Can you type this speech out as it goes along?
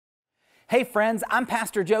Hey friends, I'm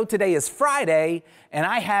Pastor Joe. Today is Friday, and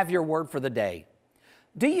I have your word for the day.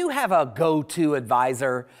 Do you have a go-to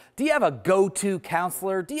advisor? Do you have a go-to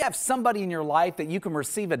counselor? Do you have somebody in your life that you can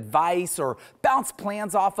receive advice or bounce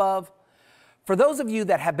plans off of? For those of you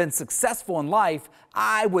that have been successful in life,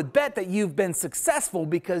 I would bet that you've been successful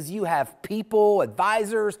because you have people,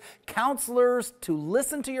 advisors, counselors to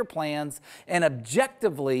listen to your plans and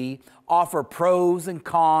objectively offer pros and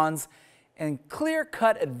cons and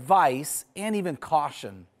clear-cut advice and even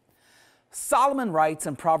caution. Solomon writes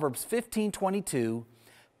in Proverbs 15:22,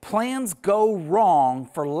 "Plans go wrong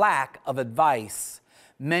for lack of advice.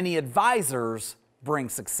 Many advisors bring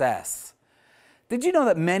success." Did you know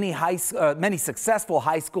that many successful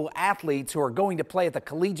high school athletes who are going to play at the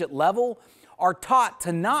collegiate level are taught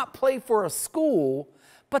to not play for a school,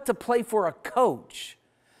 but to play for a coach?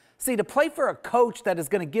 See, to play for a coach that is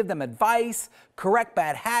going to give them advice, correct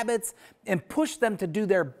bad habits, and push them to do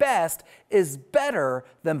their best is better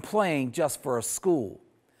than playing just for a school.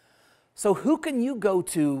 So who can you go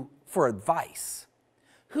to for advice?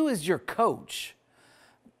 Who is your coach?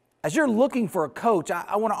 As you're looking for a coach,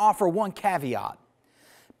 I want to offer one caveat.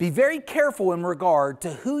 Be very careful in regard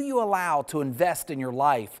to who you allow to invest in your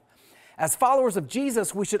life. As followers of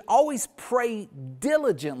Jesus, we should always pray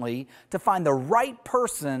diligently to find the right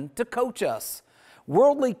person to coach us.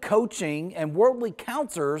 Worldly coaching and worldly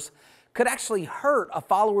counselors could actually hurt a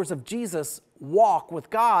followers of Jesus' walk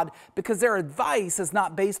with God because their advice is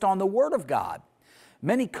not based on the Word of God.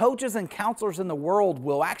 Many coaches and counselors in the world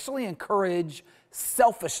will actually encourage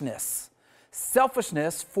selfishness.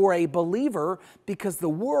 Selfishness for a believer because the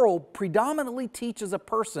world predominantly teaches a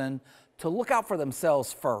person to look out for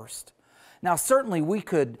themselves first. Now, certainly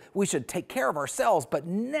we should take care of ourselves, but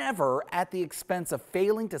never at the expense of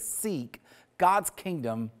failing to seek God's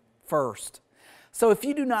kingdom first. So if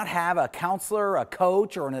you do not have a counselor, a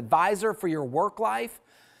coach, or an advisor for your work life,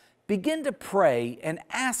 begin to pray and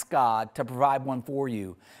ask God to provide one for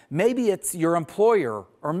you. Maybe it's your employer,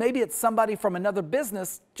 or maybe it's somebody from another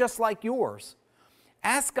business just like yours.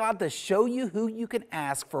 Ask God to show you who you can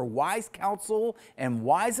ask for wise counsel and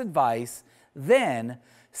wise advice, then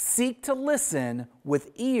seek to listen with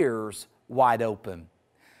ears wide open.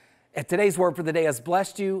 If today's word for the day has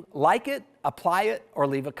blessed you, like it, apply it, or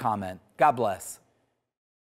leave a comment. God bless.